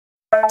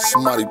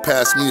Somebody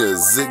pass me a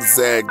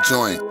zigzag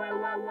joint,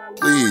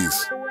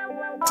 please.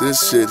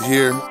 This shit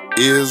here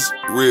is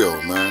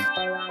real, man.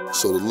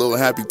 So the little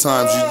happy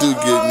times you do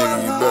get,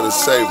 nigga, you better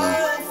save them.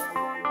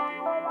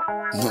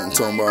 You know what I'm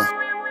talking about?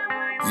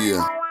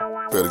 Yeah,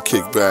 better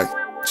kick back,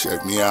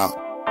 check me out.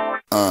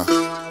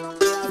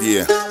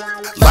 Yeah.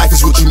 Life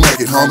is what you make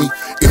it, homie.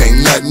 It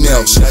ain't nothing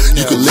else.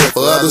 You can live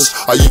for others,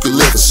 or you can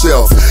live for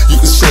self. You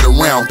can sit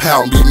around,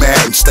 pout, and be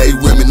mad, and stay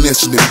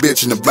reminiscing and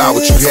bitching about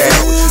what you had.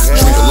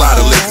 Drink a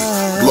lot of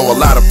liquor, blow a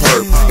lot of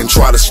perp, and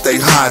try to stay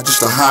high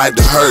just to hide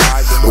the hurt.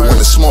 But when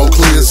the smoke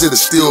clears, it'll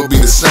still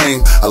be the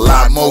same. A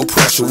lot more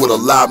pressure with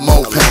a lot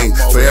more pain.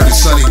 For every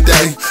sunny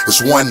day, it's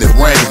one that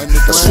rain.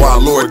 That's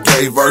why Lord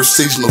gave earth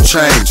seasonal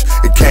change.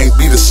 It can't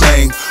be the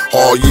same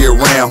all year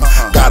round.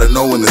 Gotta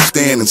know when to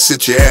stand and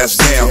sit your ass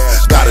down.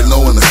 Gotta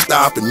know when to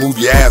stop and move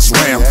your ass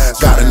around.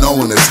 Gotta know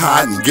when it's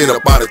hot and get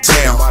up out of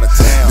town.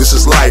 This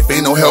is life,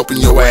 ain't no helping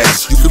your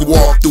ass. You could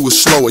walk through it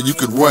slow or you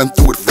could run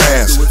through it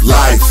fast.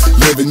 Life,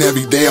 living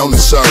every day on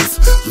this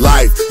earth.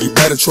 Life, you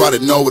better try to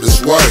know what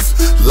it's worth.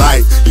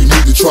 Life, you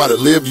need to try to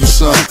live you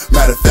some.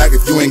 Matter of fact,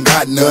 if you ain't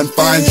got none,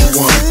 find you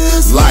one.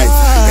 Life,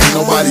 ain't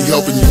nobody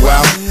helping you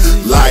out.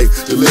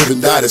 Life, to live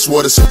and die, that's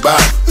what it's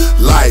about.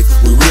 Life,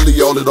 we really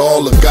owe it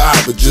all to God,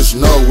 but just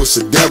know it's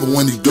the devil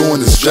when he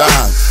doing his job.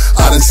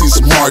 I done seen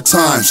some hard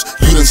times,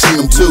 you done seen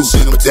them too,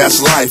 but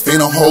that's life,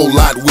 ain't a whole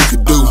lot we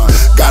could do.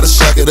 Gotta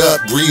suck it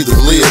up, breathe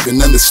and live,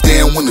 and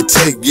understand when to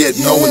take, yet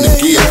know when to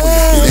give.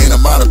 It ain't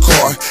about a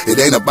car, it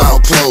ain't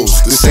about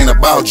clothes. This ain't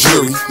about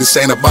jewelry, this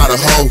ain't about a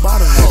hoe.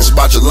 It's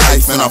about your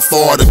life and how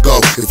far to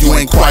go. If you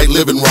ain't quite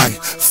living right,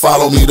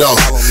 follow me though.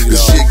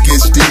 This shit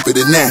gets deeper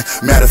than that.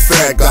 Matter of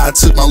fact, God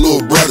took my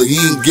little brother, he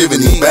ain't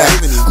giving him back.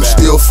 I'm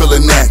still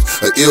feeling that,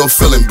 a ill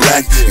feeling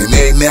black. And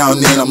every now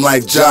and then I'm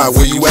like, Jai,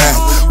 where you at?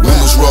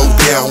 Windows rolled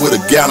down with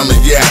a gallon of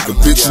yak.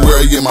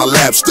 Obituary in my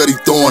lap, steady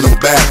throwing them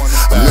back.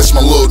 I miss my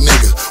little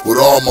nigga with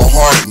all my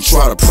heart, and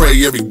try to pray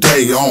every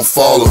day I don't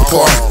fall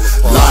apart.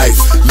 Life,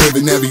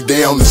 living every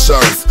day on this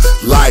earth.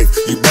 Life,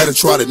 you better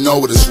try to know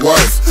what it's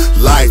worth.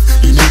 Life,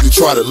 you need to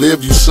try to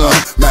live you some.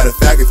 Matter of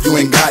fact, if you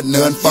ain't got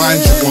none,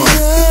 find you one.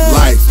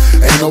 Life,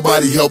 ain't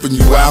nobody helping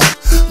you out.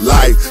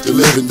 Life, to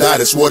live and die,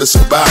 that's what it's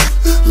about.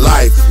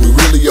 Life, we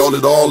really owe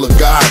it all to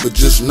God, but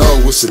just know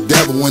it's the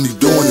devil when he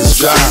doing his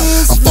job.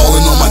 I'm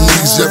falling on my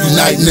knees every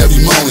night and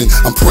every morning.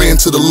 I'm praying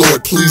to the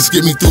Lord, please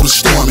get me through the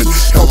storm and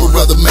help a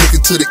brother make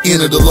it to the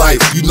end of the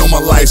life. You know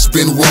my life's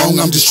been wrong,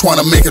 I'm just trying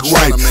to make it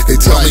right. They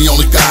tell me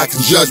only God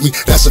can judge me,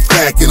 that's a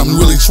fact, and I'm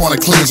really trying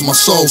to cleanse my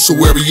soul, so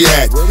where he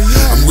at?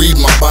 I'm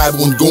reading my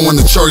Bible and going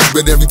to church,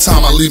 but every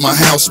time I leave my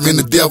house, man,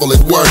 the devil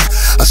at work.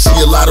 I see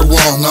a lot of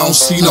wrong, I don't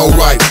see no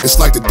right.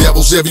 It's like the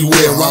devil's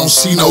everywhere, I don't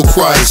see no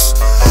Christ.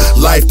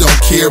 Life don't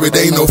care, it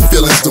ain't no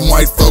feelings. Them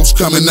white folks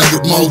coming up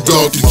with more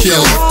dog to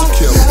kill him.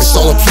 It's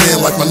all a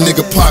plan, like my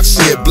nigga Pac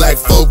said. Black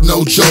folk,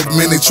 no joke,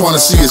 man, they tryna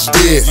see us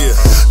dead.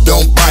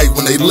 Don't bite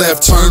when they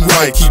left, turn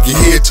right. Keep your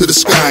head to the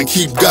sky and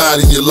keep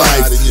God in your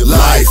life.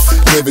 Life,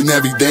 living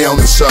every day on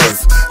this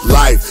earth.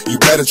 Life, you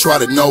better try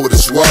to know what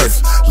it's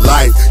worth.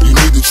 Life, you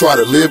need to try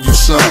to live you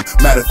some.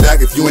 Matter of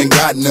fact, if you ain't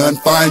got none,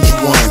 find you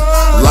one.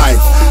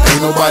 Life,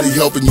 ain't nobody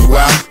helping you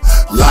out.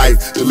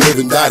 Life, to live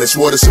and die, that's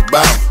what it's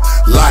about.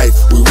 Life,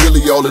 we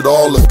really owe it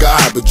all to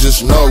God, but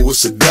just know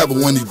it's the devil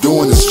when he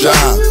doing his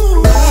job.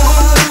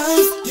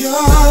 Your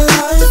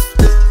life.